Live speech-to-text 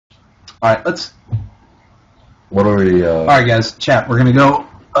Alright, let's... What are we... Alright, guys, chat. We're gonna go...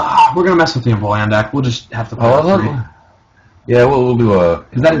 we're gonna mess with the Empoleon deck. We'll just have to play with 3. Yeah, we'll do a...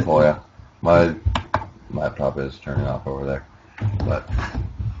 Because that is... Yeah. My laptop is turning off over there. But...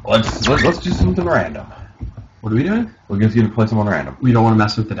 Let's do something random. What are we doing? We're going to play someone random. We don't want to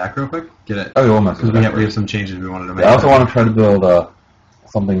mess with the deck real quick? Get it? Oh, we'll mess with the deck. Because we have some changes we wanted to make. I also want to try to build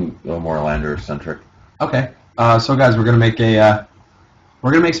something a little more Lander-centric. Okay. So guys, we're gonna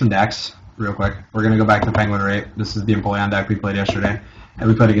make some decks real quick. We're gonna go back to Penguin Rape. This is the Empoleon deck we played yesterday, and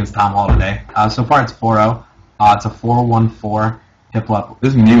we played against Tom Hall today. So far it's 4-0. It's a 4-1-4 Fulop.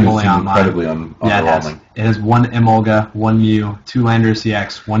 This Mew is incredibly underwhelming. It has 1 Emolga, 1 Mew, 2 Lander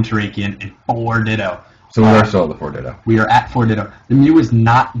CX, 1 Terrakion, and 4 Ditto. So we are still at the 4 Ditto. We are at 4 Ditto. The Mew was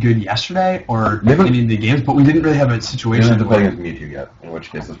not good yesterday or any of the games, but we didn't really have a situation. We haven't played against Mewtwo yet, in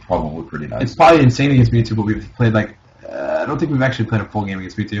which case it's probably pretty nice. It's probably insane against Mewtwo, but we've played like... I don't think we've actually played a full game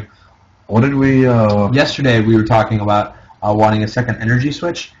against Mewtwo. What did we... Yesterday we were talking about wanting a second energy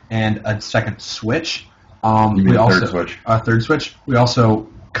switch and a second switch. You mean a third switch? A third switch. We also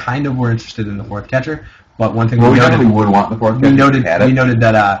kind of were interested in the 4th catcher, but one thing we definitely would want the 4th catcher. We noted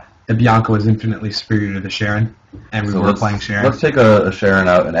that the Bianca was infinitely superior to the Sharon, and we were playing Sharon. Let's take a Sharon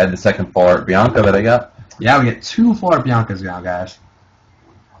out and add the second full art Bianca that I got. Yeah, we get 2 full art Biancas now, guys.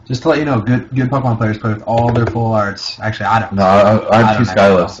 Just to let you know, good Pokemon players play with all their full arts. Actually, I don't. No, I have 2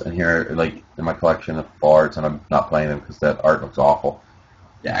 Skyless in here, like in my collection of full arts, and I'm not playing them because that art looks awful.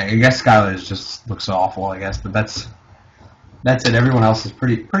 Yeah, I guess Skylar just looks awful, I guess, but that's it. Everyone else is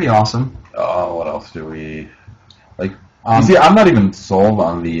pretty awesome. Oh, what else do we like? You see, I'm not even sold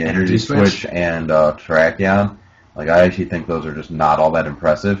on the energy switch and Terrakion. Like, I actually think those are just not all that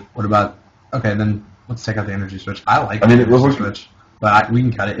impressive. What about? Okay, then let's take out the energy switch. I like the energy switch, but we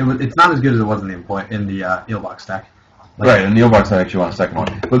can cut it. It's not as good as it was in the Eelbox deck. Like, right, in the Eelbox I actually want a second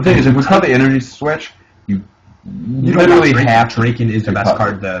one. But the thing is, if we cut the energy switch, you literally have Draken is the best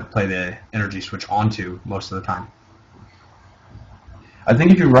card to play the energy switch onto most of the time. I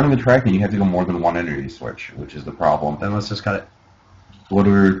think if you're running the Terrakion, you have to go more than 1 energy switch, which is the problem. Then let's just cut it. What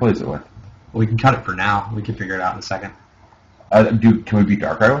do we replace it with? Well, we can cut it for now. We can figure it out in a second. Can we beat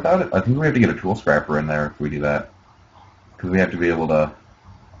Darkrai without it? I think we have to get a Tool Scrapper in there if we do that. Because we have to be able to...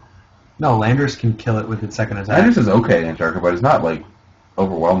 No, Landers can kill it with its second attack. Landers is okay in Darkrai, but it's not, like,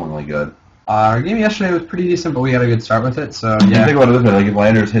 overwhelmingly good. Our game yesterday was pretty decent, but we had a good start with it, so yeah. You think about it this way, like, if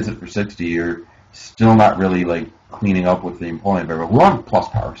Landers hits it for 60, you're still not really, like, cleaning up with the Empoleon very well. We want plus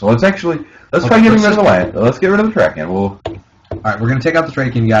power, so let's try getting rid of the land. Let's get rid of the Terrakion. Alright, we're going to take out the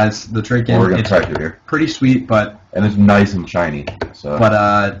Terrakion, guys. The Terrakion, we're going to try to here. Pretty sweet, but... And it's nice and shiny. So.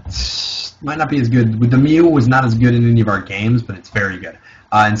 But, might not be as good. The Mew was not as good in any of our games, but it's very good.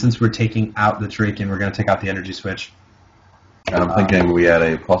 And since we're taking out the Terrakion, we're going to take out the energy switch. And I'm thinking we add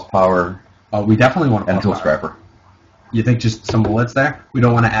a plus power... we definitely want a and Tool Scrapper. You think just some bullets there? We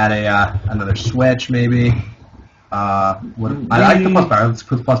don't want to add another switch, maybe? I like the plus power. Let's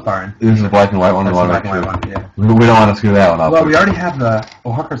put the plus power in. This is a black and white one. That's the black and white one, yeah. We don't want to screw that one up. Well, we already have the...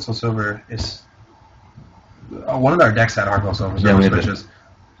 Well, Heart Crystal Silver is... one of our decks had Heart Crystal Silver switches.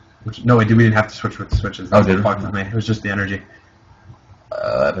 No, we didn't have to switch with the switches. That's what fucked with me. It was just the energy.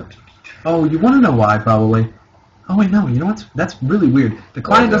 Oh, you want to know why, probably. Oh, wait, no. You know what? That's really weird. The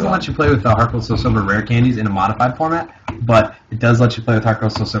client doesn't let you play with Heart Crystal Silver rare candies in a modified format, but it does let you play with Heart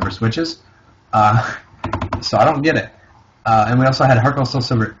Crystal Silver switches. So I don't get it. And we also had Heart Crystal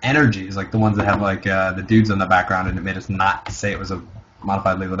Silver energies, like the ones that have like the dudes in the background, and it made us not say it was a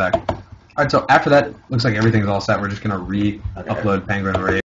modified legal deck. Alright, so after that, looks like everything's all set. We're just going to re-upload Penguin Rape.